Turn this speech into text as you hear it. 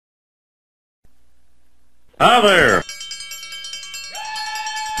Hi there.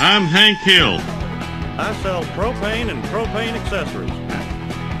 I'm Hank Hill. I sell propane and propane accessories.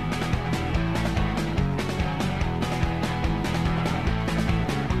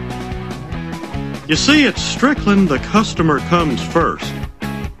 You see, at Strickland, the customer comes first.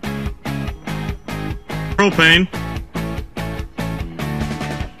 Propane.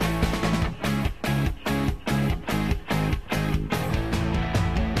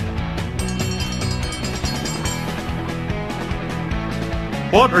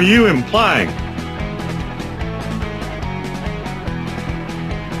 What are you implying?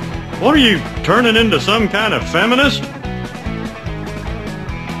 What are you, turning into some kind of feminist?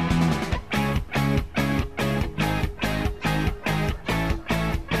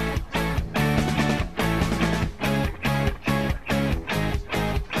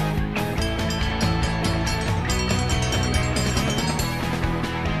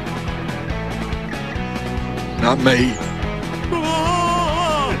 Not me.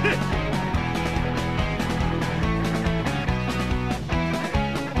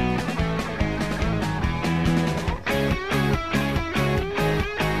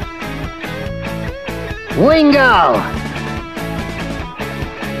 Wingo!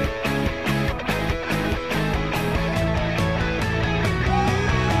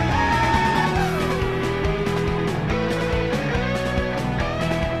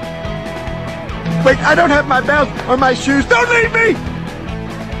 Wait, I don't have my belt or my shoes. Don't leave me!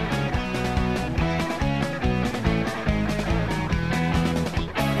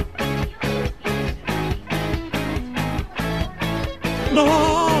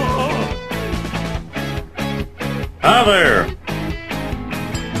 Hi there.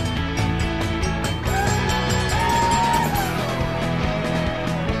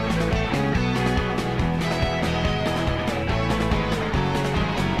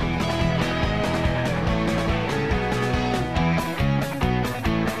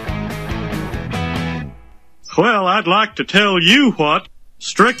 Well, I'd like to tell you what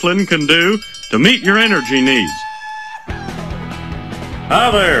Strickland can do to meet your energy needs.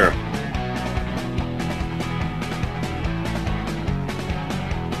 Hi there.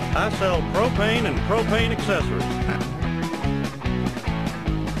 I sell propane and propane accessories.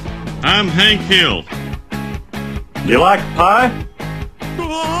 I'm Hank Hill. You like pie?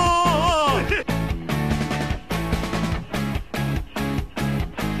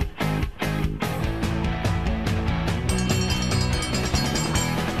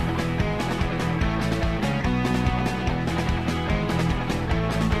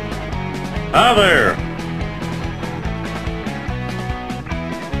 Hi there.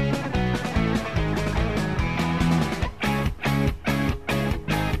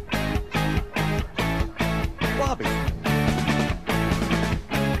 Bobby.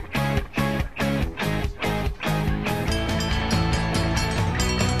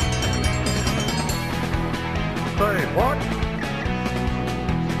 Say what?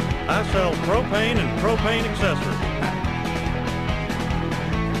 I sell propane and propane accessories.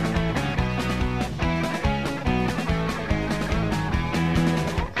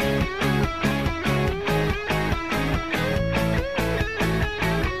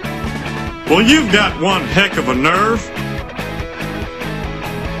 Well, you've got one heck of a nerve.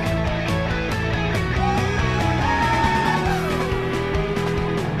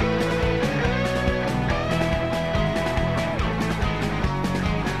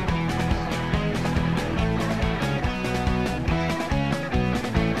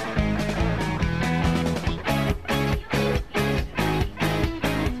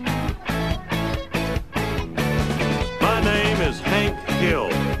 My name is Hank Hill,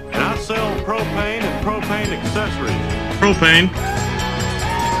 and I sell propane and propane accessories. Propane.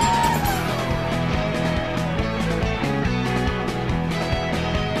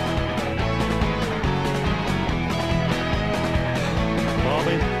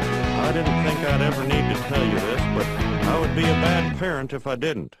 Bobby, I didn't think I'd ever need to tell you this, but I would be a bad parent if I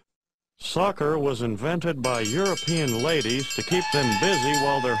didn't. Soccer was invented by European ladies to keep them busy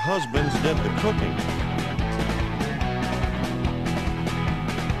while their husbands did the cooking.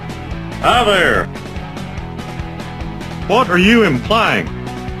 Hi there. What are you implying?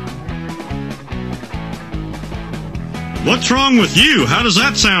 What's wrong with you? How does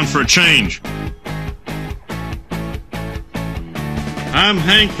that sound for a change? I'm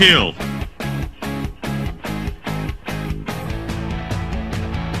Hank Hill.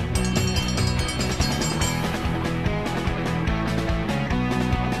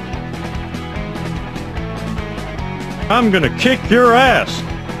 I'm gonna kick your ass.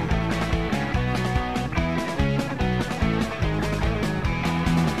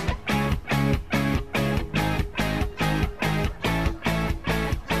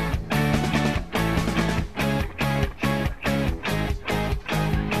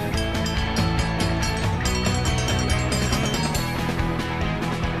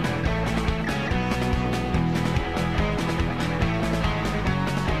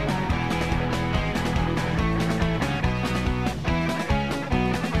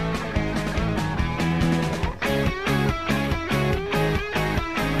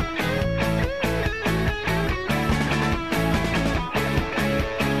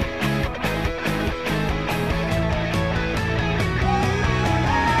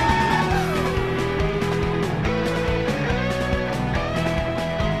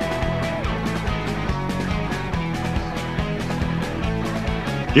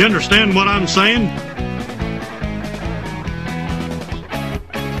 Do you understand what I'm saying?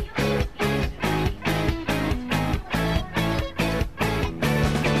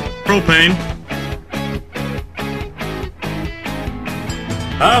 Propane.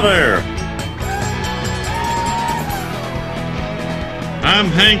 Hi there. I'm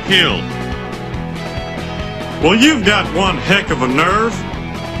Hank Hill. Well, you've got one heck of a nerve.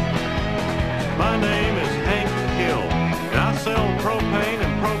 My name is Hank Hill, and I sell propane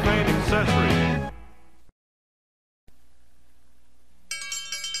and propane accessories.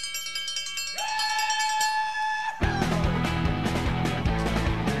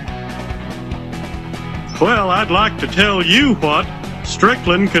 Well, I'd like to tell you what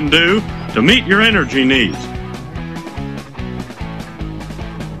Strickland can do to meet your energy needs.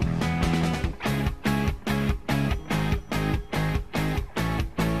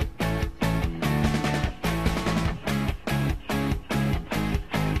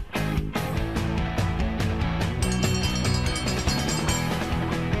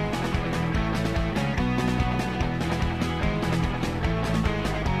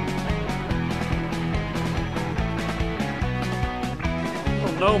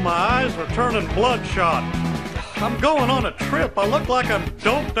 No, my eyes are turning bloodshot. I'm going on a trip. I look like I'm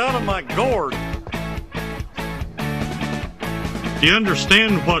doped out of my gourd. Do you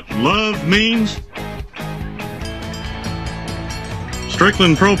understand what love means?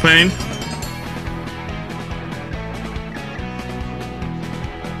 Strickland Propane.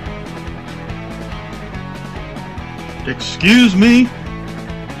 Excuse me?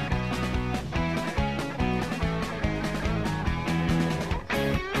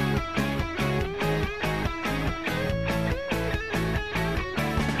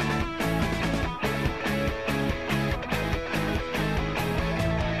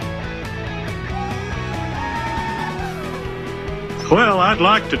 Well, I'd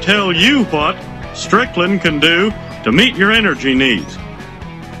like to tell you what Strickland can do to meet your energy needs.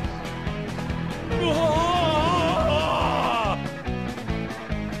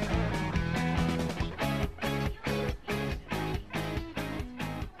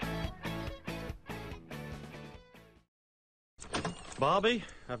 Bobby,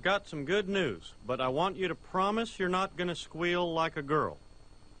 I've got some good news, but I want you to promise you're not going to squeal like a girl.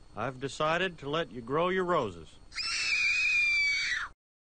 I've decided to let you grow your roses.